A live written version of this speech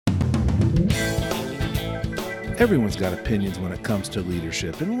Everyone's got opinions when it comes to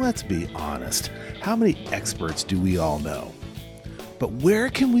leadership, and let's be honest, how many experts do we all know? But where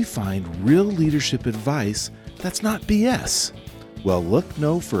can we find real leadership advice that's not BS? Well, look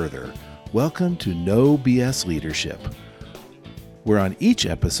no further. Welcome to No BS Leadership, where on each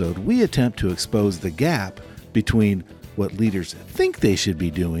episode we attempt to expose the gap between what leaders think they should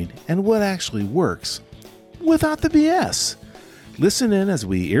be doing and what actually works without the BS. Listen in as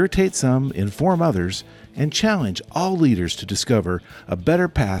we irritate some, inform others, and challenge all leaders to discover a better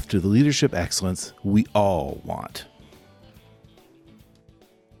path to the leadership excellence we all want.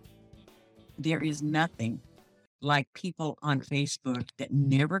 There is nothing like people on Facebook that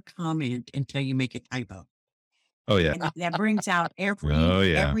never comment until you make a typo. Oh, yeah. And that brings out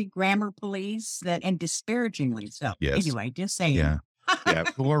every grammar police and disparagingly. So anyway, just saying. Yeah.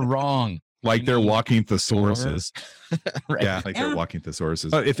 We're wrong. Like they're walking thesauruses. Right. Yeah, like they're walking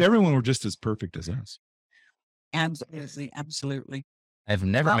thesauruses. If everyone were just as perfect as us. Absolutely. I've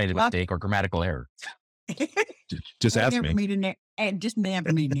never made a mistake or grammatical error. Just ask never me. Just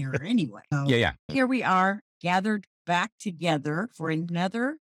never made an error anyway. So Yeah. Here we are gathered back together for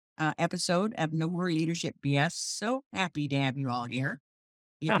another episode of No More Leadership BS. So happy to have you all here.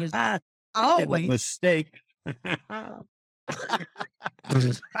 It is always mistake.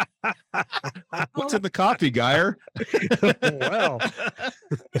 What's in the coffee, Geyer? Well,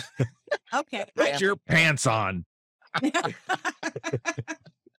 okay. Put your pants on.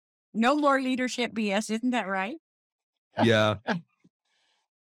 No more leadership BS, isn't that right? Yeah.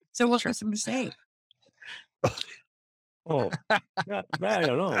 So what's a mistake? I don't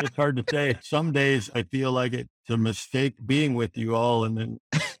know. It's hard to say. Some days I feel like it's a mistake being with you all, and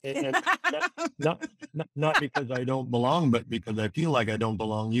not because I don't belong, but because I feel like I don't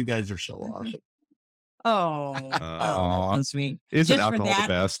belong. You guys are so awesome. That's sweet. Isn't Just for alcohol that- the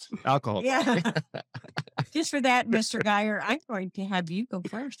best? Alcohol. Yeah. Just for that, Mr. Geyer, I'm going to have you go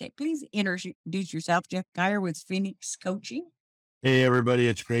first. Please introduce yourself, Jeff Geyer with Phoenix Coaching. Hey, everybody.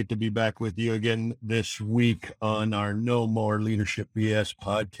 It's great to be back with you again this week on our No More Leadership BS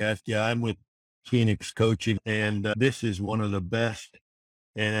podcast. Yeah, I'm with Phoenix Coaching, and this is one of the best,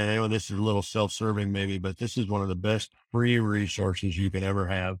 and I know this is a little self-serving maybe, but this is one of the best free resources you can ever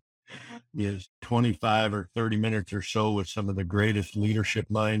have. Is 25 or 30 minutes or so with some of the greatest leadership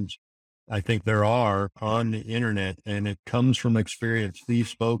minds I think there are on the internet, and it comes from experience.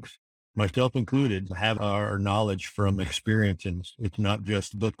 These folks, myself included, have our knowledge from experience, and it's not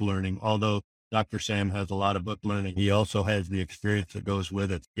just book learning. Although Dr. Sam has a lot of book learning, he also has the experience that goes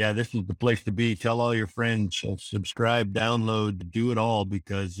with it. Yeah, this is the place to be. Tell all your friends, subscribe, download, do it all,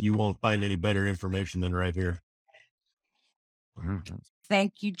 because you won't find any better information than right here.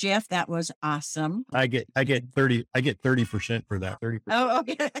 Thank you, Jeff. That was awesome. I get 30% for that. 30%. Oh,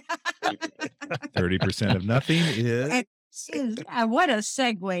 okay. 30% of nothing is... What a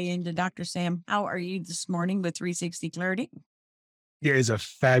segue into Dr. Sam. How are you this morning with 360 Clarity? It is a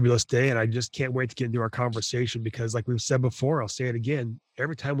fabulous day, and I just can't wait to get into our conversation because, like we've said before, I'll say it again.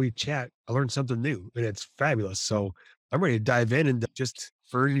 Every time we chat, I learn something new, and it's fabulous. So I'm ready to dive in and just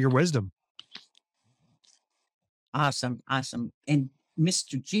earn your wisdom. Awesome. And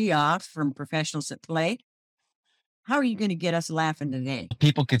Mr. Geoff from Professionals at Play, how are you going to get us laughing today? If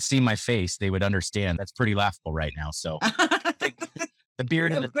people could see my face, they would understand. That's pretty laughable right now. So the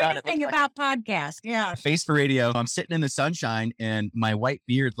beard and the sun. Great thing about podcasts. Yeah. Face for radio. I'm sitting in the sunshine and my white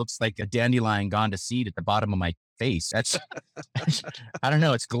beard looks like a dandelion gone to seed at the bottom of my face. That's, I don't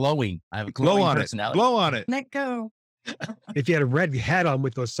know. It's glowing. I have a glowing personality. Glow on it. Let go. If you had a red hat on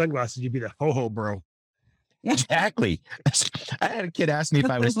with those sunglasses, you'd be the ho-ho bro. Exactly. I had a kid ask me if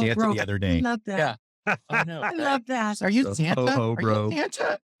I was Santa the other day. I love that. Yeah. Oh, no. I love that. Are you Santa? Ho-ho, bro. Are you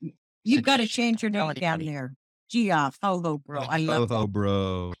Santa? You've got to change your name down there. Geoff, hello, bro. I love Ho-ho,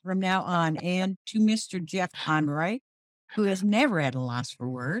 bro. from now on. And to Mr. Jeff Conroy, who has never had a loss for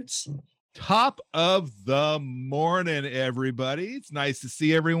words. Top of the morning, everybody. It's nice to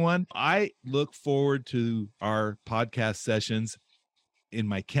see everyone. I look forward to our podcast sessions in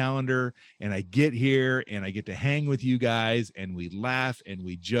my calendar, and I get here and I get to hang with you guys, and we laugh and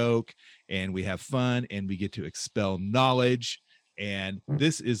we joke and we have fun and we get to expel knowledge. And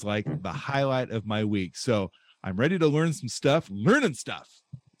this is like the highlight of my week. So I'm ready to learn some stuff,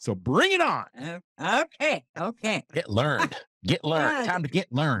 So bring it on. Okay. Get learned. Get learned. Time to get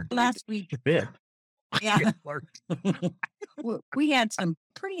learned. Last week, yeah, we had some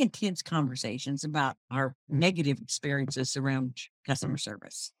pretty intense conversations about our negative experiences around customer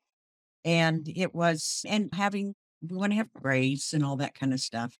service. And we want to have grace and all that kind of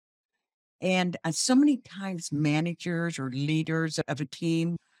stuff. And so many times managers or leaders of a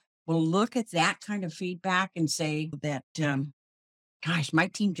team will look at that kind of feedback and say that, gosh, my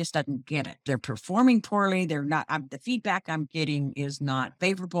team just doesn't get it. They're performing poorly. They're not, the feedback I'm getting is not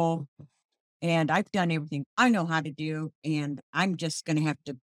favorable. And I've done everything I know how to do. And I'm just going to have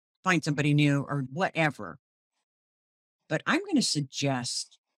to find somebody new or whatever. But I'm going to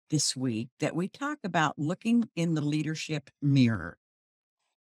suggest this week that we talk about looking in the leadership mirror.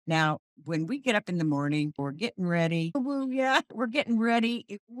 Now, when we get up in the morning, we're getting ready. We're getting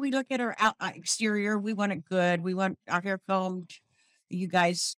ready. We look at our exterior. We want it good. We want our hair combed. You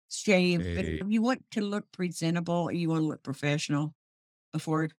guys shave. Hey. You want to look presentable. You want to look professional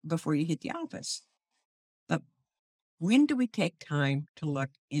before you hit the office. But when do we take time to look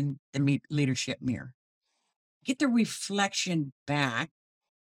in the leadership mirror? Get the reflection back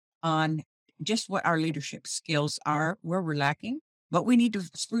on just what our leadership skills are, where we're lacking, what we need to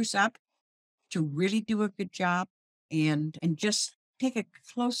spruce up to really do a good job, and just take a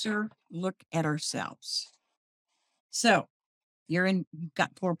closer look at ourselves. So you've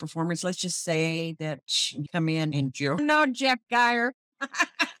got poor performance. Let's just say that you come in and no, Jeff Geyer.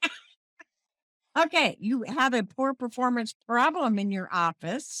 Okay, you have a poor performance problem in your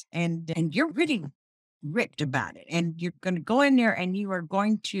office, and you're really ripped about it. And you're going to go in there and you are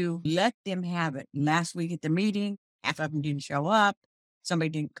going to let them have it. Last week at the meeting, half of them didn't show up. Somebody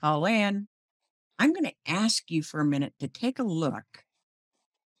didn't call in. I'm going to ask you for a minute to take a look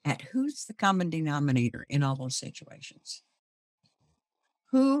at who's the common denominator in all those situations.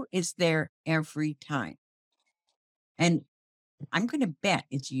 Who is there every time? And I'm going to bet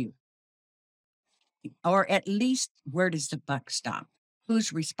it's you. Or at least, where does the buck stop?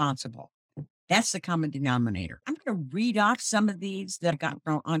 Who's responsible? That's the common denominator. I'm going to read off some of these that I got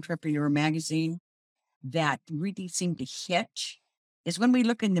from Entrepreneur Magazine that really seem to hit. Is when we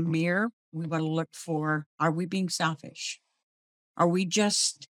look in the mirror, we want to look for, are we being selfish? Are we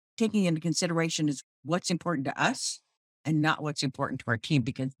just taking into consideration is what's important to us and not what's important to our team,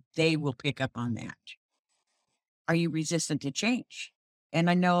 because they will pick up on that? Are you resistant to change? And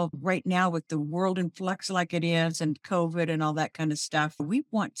I know right now with the world in flux like it is and COVID and all that kind of stuff, we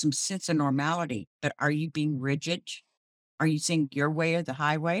want some sense of normality. But are you being rigid? Are you seeing your way or the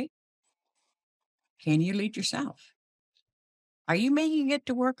highway? Can you lead yourself? Are you making it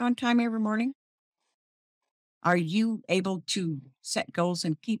to work on time every morning? Are you able to set goals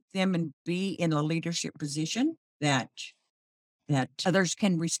and keep them and be in a leadership position that others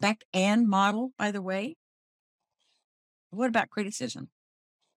can respect and model, by the way? What about criticism?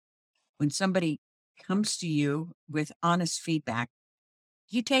 When somebody comes to you with honest feedback,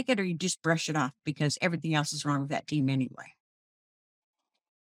 you take it or you just brush it off because everything else is wrong with that team anyway.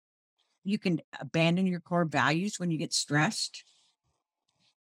 You can abandon your core values when you get stressed.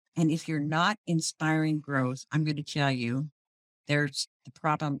 And if you're not inspiring growth, I'm going to tell you, the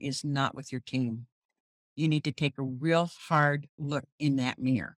problem is not with your team. You need to take a real hard look in that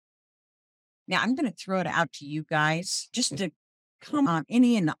mirror. Now, I'm going to throw it out to you guys just to come on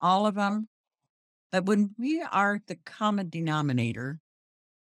any and all of them. But when we are the common denominator,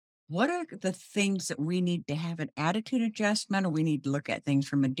 what are the things that we need to have an attitude adjustment, or we need to look at things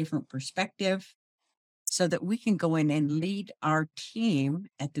from a different perspective so that we can go in and lead our team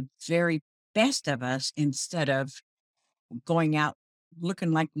at the very best of us instead of going out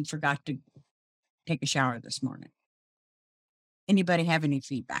looking like we forgot to take a shower this morning? Anybody have any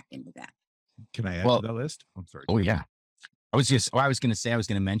feedback into that? Can I add to that list? I'm sorry. Oh, yeah. I was going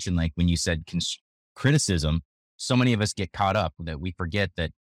to mention, like when you said criticism, so many of us get caught up that we forget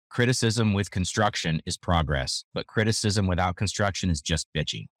that criticism with construction is progress, but criticism without construction is just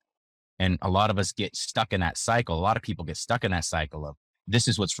bitching. And a lot of us get stuck in that cycle. A lot of people get stuck in that cycle of this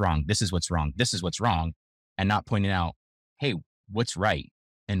is what's wrong. This is what's wrong. This is what's wrong. And not pointing out, hey, what's right?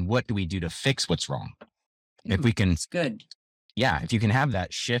 And what do we do to fix what's wrong? If we can, it's good. Yeah. If you can have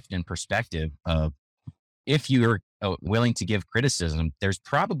that shift in perspective of, if you're willing to give criticism, there's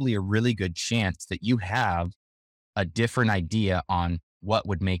probably a really good chance that you have a different idea on what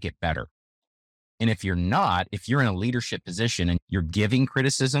would make it better. And if you're not, if you're in a leadership position and you're giving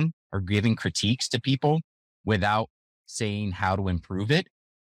criticism or giving critiques to people without saying how to improve it,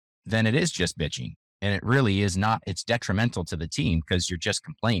 then it is just bitching. And it really is not, it's detrimental to the team because you're just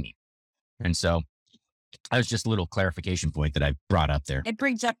complaining. And so that was just a little clarification point that I brought up there. It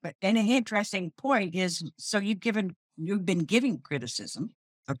brings up an interesting point is, so you've been giving criticism.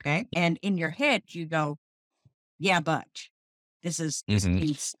 Okay. And in your head, you go, yeah, but this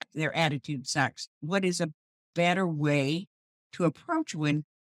means their attitude sucks. What is a better way to approach when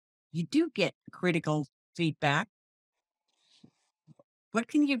you do get critical feedback? What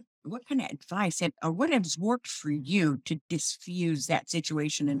can you what kind of advice or what has worked for you to diffuse that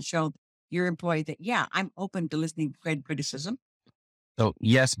situation and show your employee that, yeah, I'm open to listening to criticism? So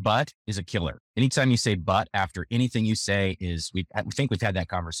yes, but is a killer. Anytime you say but after anything you say we think we've had that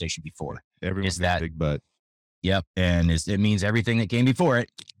conversation before. Everyone's got a big but. Yep. And it means everything that came before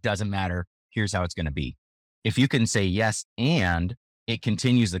it doesn't matter. Here's how it's going to be. If you can say yes, and it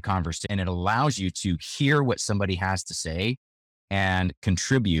continues the conversation and it allows you to hear what somebody has to say and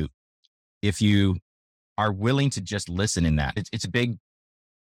contribute. If you are willing to just listen in that, it's a big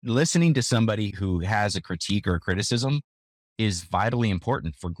listening to somebody who has a critique or a criticism is vitally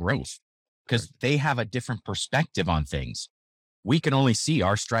important for growth because they have a different perspective on things. We can only see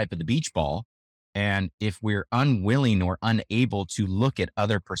our stripe of the beach ball. And if we're unwilling or unable to look at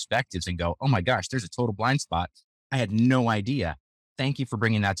other perspectives and go, oh my gosh, there's a total blind spot. I had no idea. Thank you for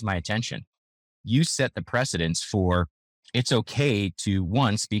bringing that to my attention. You set the precedence for it's okay to,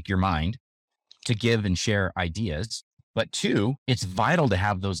 one, speak your mind, to give and share ideas. But two, it's vital to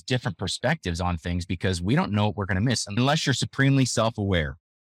have those different perspectives on things because we don't know what we're going to miss unless you're supremely self-aware.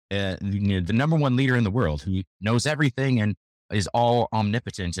 The number one leader in the world who knows everything and is all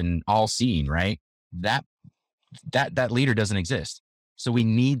omnipotent and all seeing, right? That leader doesn't exist. So we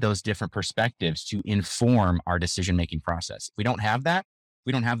need those different perspectives to inform our decision-making process. If we don't have that,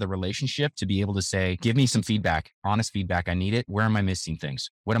 we don't have the relationship to be able to say, give me some feedback, honest feedback. I need it. Where am I missing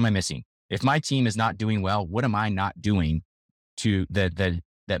things? What am I missing? If my team is not doing well, what am I not doing to that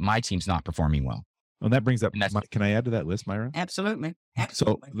my team's not performing well? Well, that brings up, can I add to that list, Myra? Absolutely.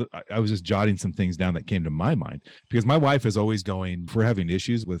 So I was just jotting some things down that came to my mind because my wife is always going, if we're having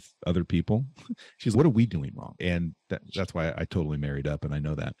issues with other people, she's, what are we doing wrong? And that's why I totally married up and I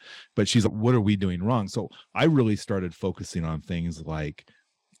know that. But she's like, what are we doing wrong? So I really started focusing on things like,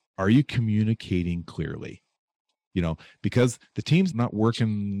 are you communicating clearly? Because the team's not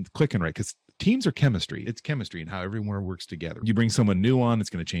clicking right, because teams are chemistry. It's chemistry and how everyone works together. You bring someone new on, it's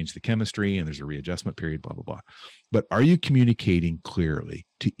going to change the chemistry and there's a readjustment period, blah, blah, blah. But are you communicating clearly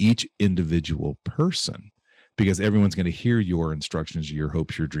to each individual person? Because everyone's going to hear your instructions, your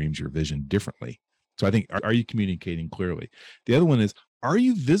hopes, your dreams, your vision differently. So I think, are you communicating clearly? The other one is, are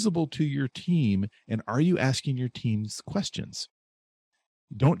you visible to your team and are you asking your teams questions?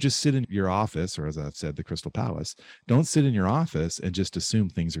 Don't just sit in your office, or as I've said, the Crystal Palace. Don't sit in your office and just assume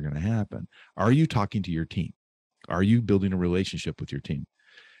things are going to happen. Are you talking to your team? Are you building a relationship with your team?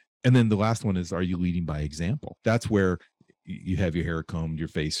 And then the last one is, are you leading by example? That's where you have your hair combed, your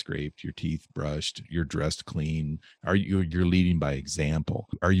face scraped, your teeth brushed, you're dressed clean. You're leading by example?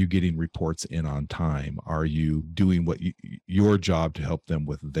 Are you getting reports in on time? Are you doing your job to help them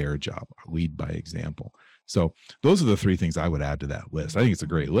with their job? Lead by example. So those are the three things I would add to that list. I think it's a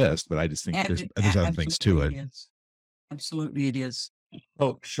great list, but I just think there's other things to it. Absolutely, it is.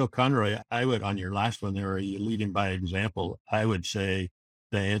 Oh, so Conroy, I would, on your last one there, are you leading by example? I would say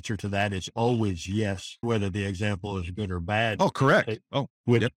the answer to that is always yes, whether the example is good or bad. Oh, correct.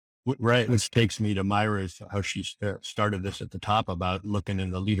 Right. Which takes me to Myra's, how she started this at the top about looking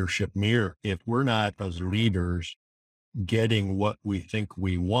in the leadership mirror. If we're not, as leaders, getting what we think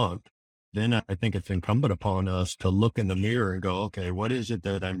we want, then I think it's incumbent upon us to look in the mirror and go, okay, what is it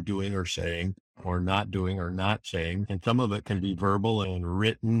that I'm doing or saying or not doing or not saying? And some of it can be verbal and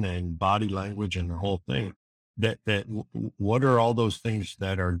written and body language and the whole thing. What are all those things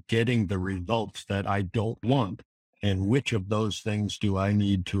that are getting the results that I don't want? And which of those things do I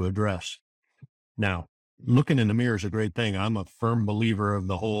need to address? Now, looking in the mirror is a great thing. I'm a firm believer of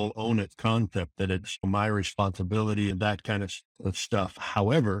the whole own it concept, that it's my responsibility and that kind of stuff.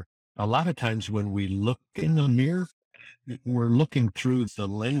 However, a lot of times when we look in the mirror, we're looking through the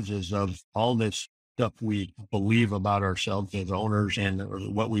lenses of all this stuff we believe about ourselves as owners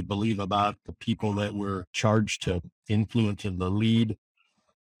and what we believe about the people that we're charged to influence and the lead.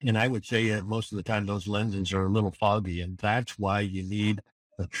 And I would say that most of the time those lenses are a little foggy, and that's why you need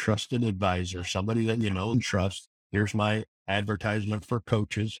a trusted advisor, somebody that you know and trust. Here's my advertisement for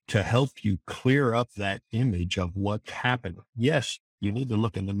coaches to help you clear up that image of what's happened. Yes, you need to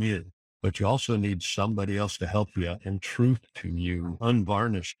look in the mirror, but you also need somebody else to help you and truth to you,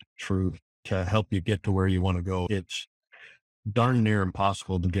 unvarnished truth to help you get to where you want to go. It's darn near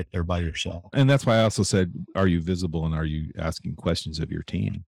impossible to get there by yourself. And that's why I also said, are you visible and are you asking questions of your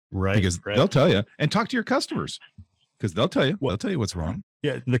team? Right. Because they'll tell you, and talk to your customers because they'll tell you what's wrong.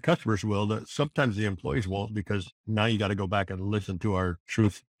 Yeah, the customers will. Sometimes the employees won't, because now you got to go back and listen to our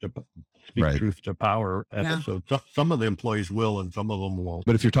truth to power episode. So some of the employees will and some of them won't.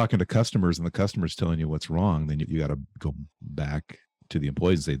 But if you're talking to customers and the customer's telling you what's wrong, then you got to go back to the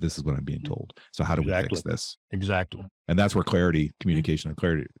employees and say, this is what I'm being told. So how do we fix this? Exactly. And that's where communication and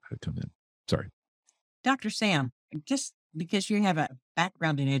clarity come in. Sorry. Dr. Sam, just because you have a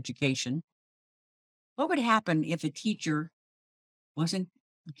background in education, what would happen if a teacher wasn't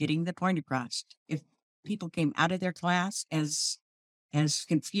getting the point across? If people came out of their class as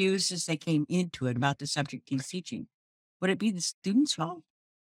confused as they came into it about the subject he's teaching, would it be the student's fault?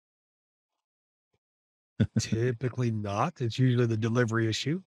 Typically not. It's usually the delivery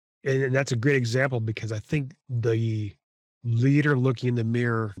issue. And that's a great example because I think the leader looking in the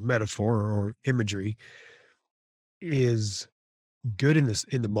mirror metaphor or imagery is good in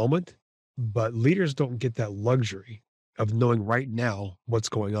the moment, but leaders don't get that luxury of knowing right now what's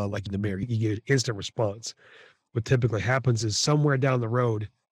going on, like in the mirror. You get an instant response. What typically happens is somewhere down the road,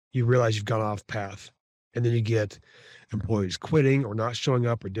 you realize you've gone off path. And then you get employees quitting or not showing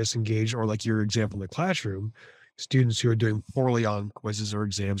up or disengaged, or like your example in the classroom, students who are doing poorly on quizzes or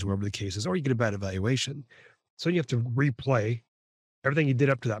exams, whatever the case is, or you get a bad evaluation. So you have to replay everything you did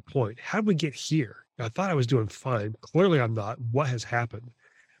up to that point. How did we get here? I thought I was doing fine. Clearly I'm not. What has happened?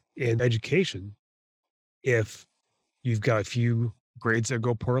 In education, if you've got a few grades that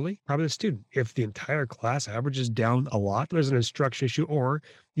go poorly, probably the student. If the entire class averages down a lot, there's an instruction issue or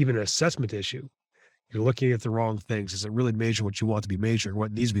even an assessment issue. You're looking at the wrong things. Is it really measuring what you want to be measuring,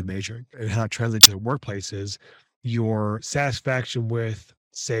 what needs to be measured? And how it translates to the workplace is your satisfaction with,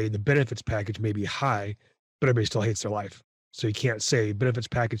 say, the benefits package may be high, but everybody still hates their life. So you can't say benefits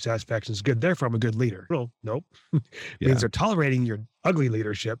package satisfaction is good, therefore I'm a good leader. No, nope. It means they're tolerating your ugly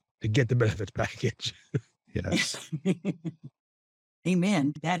leadership to get the benefits package. Yes.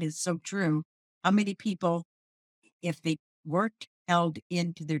 Amen. That is so true. How many people, if they weren't held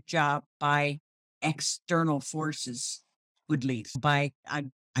into their job by external forces, would leave? By, I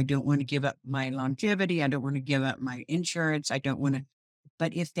don't want to give up my longevity. I don't want to give up my insurance. I don't want to.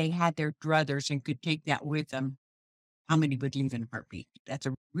 But if they had their druthers and could take that with them, how many would leave in a heartbeat? That's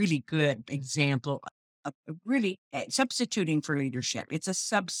a really good example of really substituting for leadership. It's a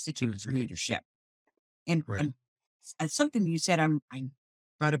substitute for leadership. And, Right. and something you said, I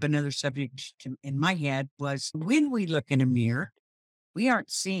brought up another subject in my head was when we look in a mirror, we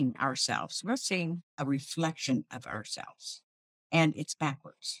aren't seeing ourselves. We're seeing a reflection of ourselves. And it's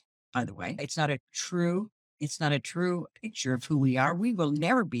backwards, by the way. It's not a true picture of who we are. We will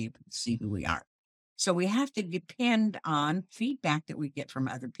never be able to see who we are. So we have to depend on feedback that we get from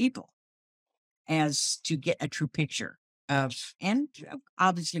other people as to get a true picture of, and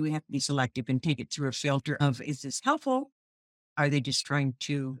obviously we have to be selective and take it through a filter of, is this helpful? Are they just trying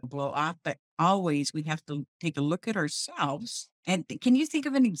to blow off? But always we have to take a look at ourselves. And can you think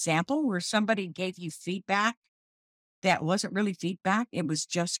of an example where somebody gave you feedback that wasn't really feedback? It was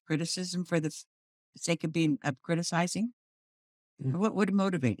just criticism for the sake of criticizing? What would have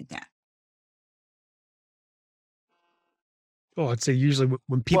motivated that? Oh, I'd say usually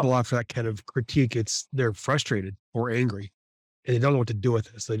when people offer that kind of critique, they're frustrated or angry and they don't know what to do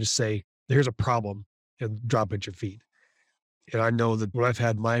with this. They just say, here's a problem and drop it at your feet. And I know that when I've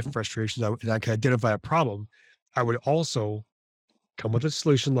had my frustrations and I can identify a problem, I would also come with a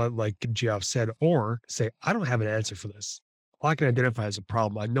solution like Geoff said, or say, I don't have an answer for this. All I can identify as a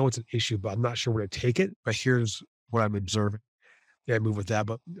problem. I know it's an issue, but I'm not sure where to take it. But here's what I'm observing. Yeah, I move with that.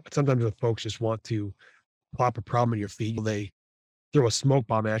 But sometimes the folks just want to plop a problem at your feet. They throw a smoke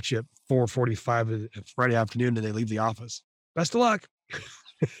bomb at you at 4:45 Friday afternoon and they leave the office. Best of luck.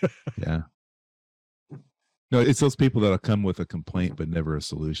 Yeah. No, it's those people that'll come with a complaint, but never a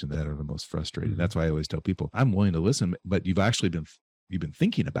solution that are the most frustrating. That's why I always tell people, I'm willing to listen, but you've been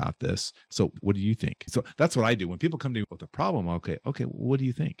thinking about this. So what do you think? So that's what I do. When people come to me with a problem, okay, what do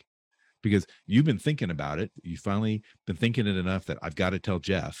you think? Because you've been thinking about it. You finally been thinking it enough that I've got to tell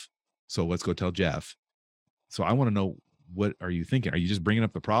Jeff. So let's go tell Jeff. So I want to know, what are you thinking? Are you just bringing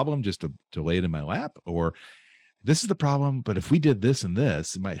up the problem just to lay it in my lap? Or this is the problem, but if we did this and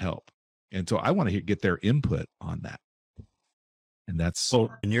this, it might help. And so I want to get their input on that. And that's so.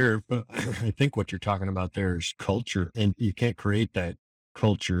 And I think what you're talking about there is culture, and you can't create that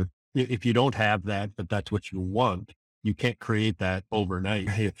culture if you don't have that. But that's what you want. You can't create that overnight.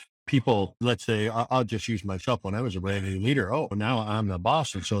 If people, let's say, I'll just use myself. When I was a brand new leader, now I'm the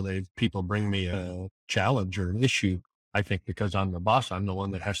boss, and so people bring me a challenge or an issue. I think because I'm the boss, I'm the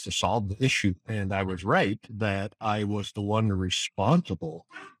one that has to solve the issue. And I was right that I was the one responsible.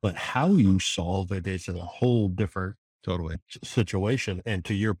 But how you solve it is a whole different situation. And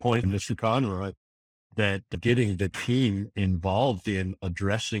to your point, Mr. Conroy, that getting the team involved in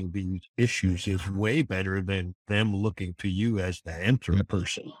addressing these issues is way better than them looking to you as the answer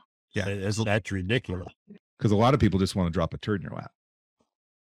person. Yeah, that's ridiculous. Because a lot of people just want to drop a turd in your lap.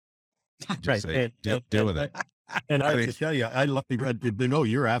 Just say, deal with it. And I have to tell you, I love no,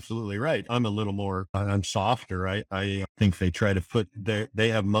 you're absolutely right. I'm a little more, I'm softer. I think they try to put they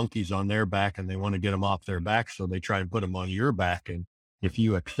have monkeys on their back and they want to get them off their back. So they try and put them on your back. And if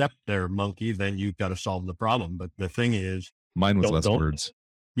you accept their monkey, then you've got to solve the problem. But the thing is, mine was less words.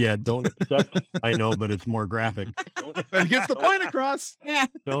 Yeah. Don't accept. I know, but it's more graphic. It gets the point across. Yeah.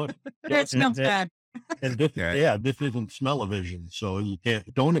 That smells bad. And this isn't smell-o-vision. So you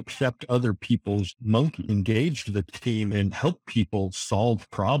don't accept other people's monkey. Engage the team and help people solve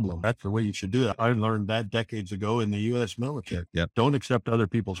problems. That's the way you should do it. I learned that decades ago in the U.S. military. Yep. Don't accept other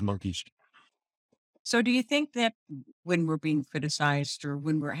people's monkeys. So do you think that when we're being criticized or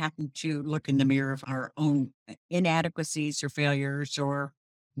when we're having to look in the mirror of our own inadequacies or failures or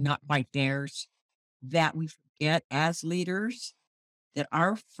not quite theirs, that we forget as leaders that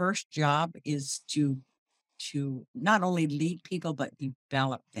our first job is to not only lead people, but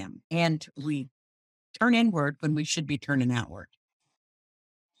develop them. And we turn inward when we should be turning outward.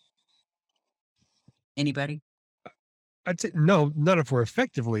 Anybody? I'd say no, not if we're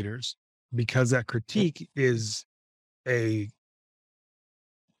effective leaders, because that critique is a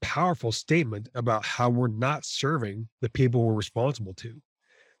powerful statement about how we're not serving the people we're responsible to.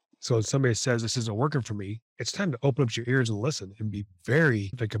 So if somebody says this isn't working for me, it's time to open up your ears and listen and be very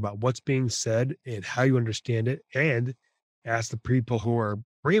think about what's being said and how you understand it, and ask the people who are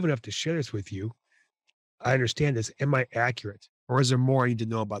brave enough to share this with you. I understand this. Am I accurate? Or is there more I need to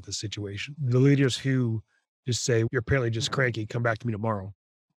know about the situation? The leaders who just say, you're apparently just cranky, come back to me tomorrow,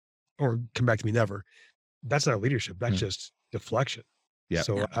 or come back to me never. That's not leadership. That's just deflection. Yeah.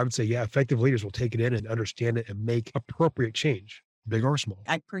 So I would say, effective leaders will take it in and understand it and make appropriate change, big or small.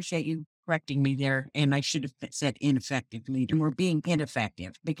 I appreciate you correcting me there. And I should have said ineffective leader. We're being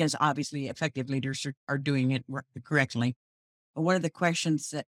ineffective because obviously effective leaders are doing it correctly. But one of the questions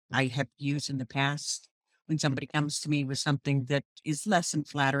that I have used in the past when somebody comes to me with something that is less than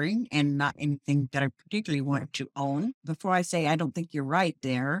flattering and not anything that I particularly want to own, before I say, I don't think you're right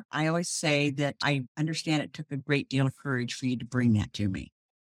there, I always say that I understand it took a great deal of courage for you to bring that to me.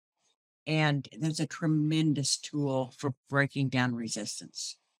 And there's a tremendous tool for breaking down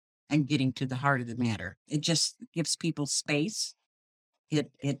resistance and getting to the heart of the matter. It just gives people space. It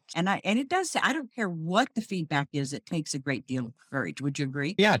does. I don't care what the feedback is. It takes a great deal of courage. Would you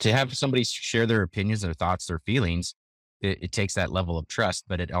agree? Yeah. To have somebody share their opinions, their thoughts, their feelings, it takes that level of trust,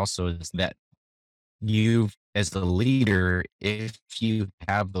 but it also is that you as the leader, if you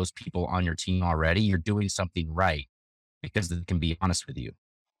have those people on your team already, you're doing something right because they can be honest with you.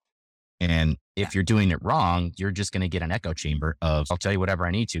 And if you're doing it wrong, you're just going to get an echo chamber of, I'll tell you whatever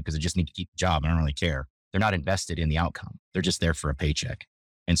I need to, because I just need to keep the job. I don't really care. They're not invested in the outcome. They're just there for a paycheck.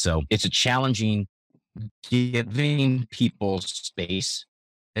 And so it's a challenging giving people space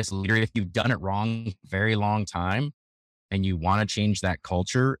as a leader. If you've done it wrong a very long time and you want to change that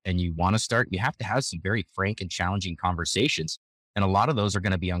culture and you want to start, you have to have some very frank and challenging conversations. And a lot of those are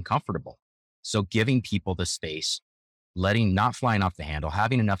going to be uncomfortable. So giving people the space, not flying off the handle,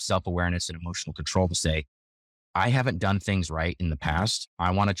 having enough self-awareness and emotional control to say, I haven't done things right in the past.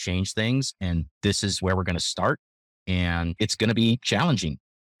 I want to change things. And this is where we're going to start. And it's going to be challenging.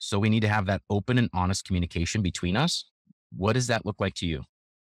 So we need to have that open and honest communication between us. What does that look like to you?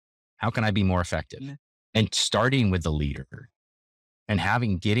 How can I be more effective? Yeah. And starting with the leader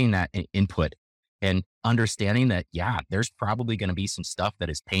and getting that input and understanding that, there's probably going to be some stuff that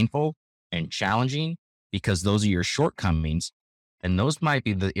is painful and challenging, because those are your shortcomings. And those might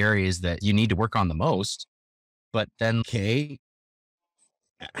be the areas that you need to work on the most. But then, okay,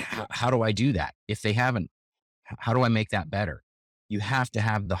 how do I do that? If they haven't, how do I make that better? You have to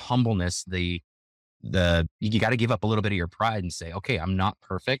have the humbleness, you got to give up a little bit of your pride and say, okay, I'm not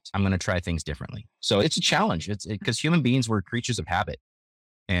perfect. I'm going to try things differently. So it's a challenge. It's because human beings, we're creatures of habit,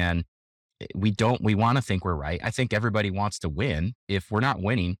 and we want to think we're right. I think everybody wants to win. If we're not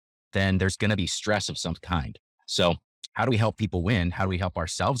winning, then there's going to be stress of some kind. So how do we help people win? How do we help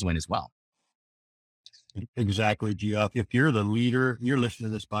ourselves win as well? Exactly, Geoff. If you're the leader, you're listening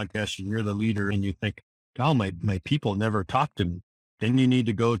to this podcast and you're the leader and you think, oh, my people never talk to me. Then you need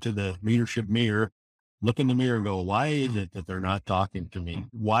to go to the leadership mirror, look in the mirror and go, why is it that they're not talking to me?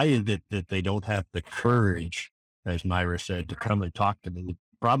 Why is it that they don't have the courage, as Myra said, to come and talk to me?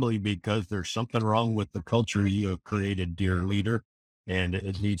 Probably because there's something wrong with the culture you have created, dear leader, and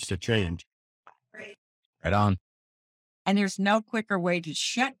it needs to change. Right on. And there's no quicker way to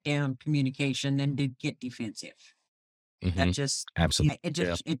shut down communication than to get defensive. Mm-hmm. That just, absolutely,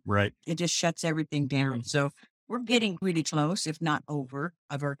 it just shuts everything down. So we're getting really close, if not over,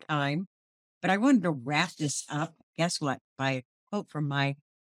 of our time. But I wanted to wrap this up. Guess what? By a quote from my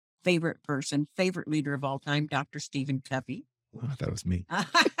favorite person, favorite leader of all time, Dr. Stephen Covey. Oh, I thought it was me.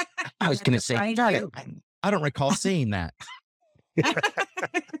 I was going to say, I don't recall seeing that.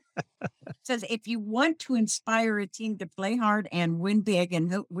 Says, if you want to inspire a team to play hard and win big,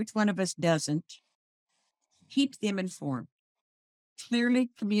 and which one of us doesn't, keep them informed. Clearly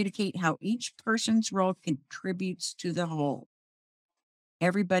communicate how each person's role contributes to the whole.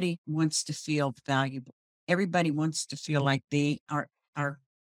 Everybody wants to feel valuable. Everybody wants to feel like they are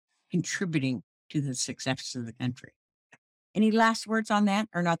contributing to the success of the country. Any last words on that?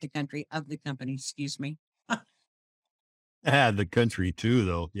 Or not the country, of the company, excuse me. The country too,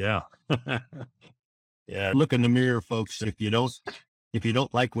 though. Yeah. Yeah. Look in the mirror, folks. If you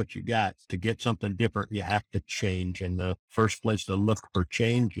don't like what you got, to get something different, you have to change. And the first place to look for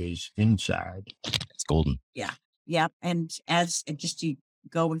change is inside. It's golden. Yeah. Yeah. And as just to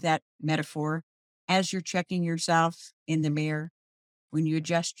go with that metaphor, as you're checking yourself in the mirror, when you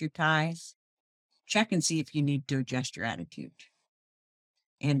adjust your ties, check and see if you need to adjust your attitude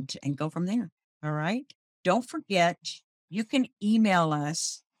and go from there. All right. Don't forget, you can email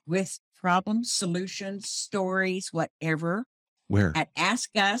us with problems, solutions, stories, whatever. Where? At Ask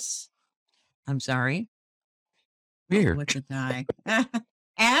Us. I'm sorry. Weird. What's a tie?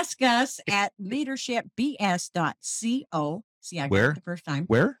 Ask us at leadershipbs.co. See, I got Where? it the first time.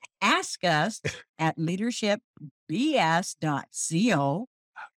 Where? Ask us at leadershipbs.co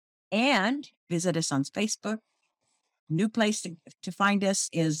and visit us on Facebook. New place to find us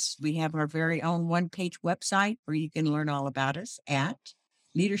is we have our very own one-page website where you can learn all about us at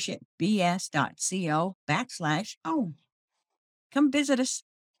leadershipbs.co/own. Come visit us.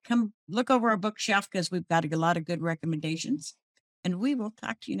 Come look over our bookshelf because we've got a lot of good recommendations. And we will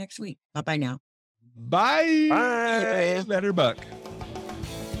talk to you next week. Bye-bye now. Bye. Bye. Better Buck.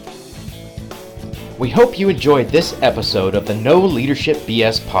 We hope you enjoyed this episode of the No Leadership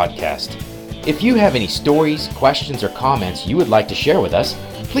BS podcast. If you have any stories, questions, or comments you would like to share with us,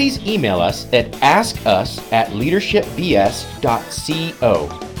 please email us at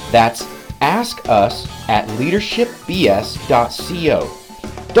askus@leadershipbs.co. That's askus@leadershipbs.co.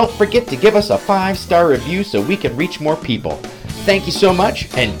 Don't forget to give us a 5-star review so we can reach more people. Thank you so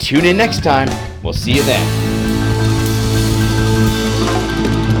much, and tune in next time. We'll see you then.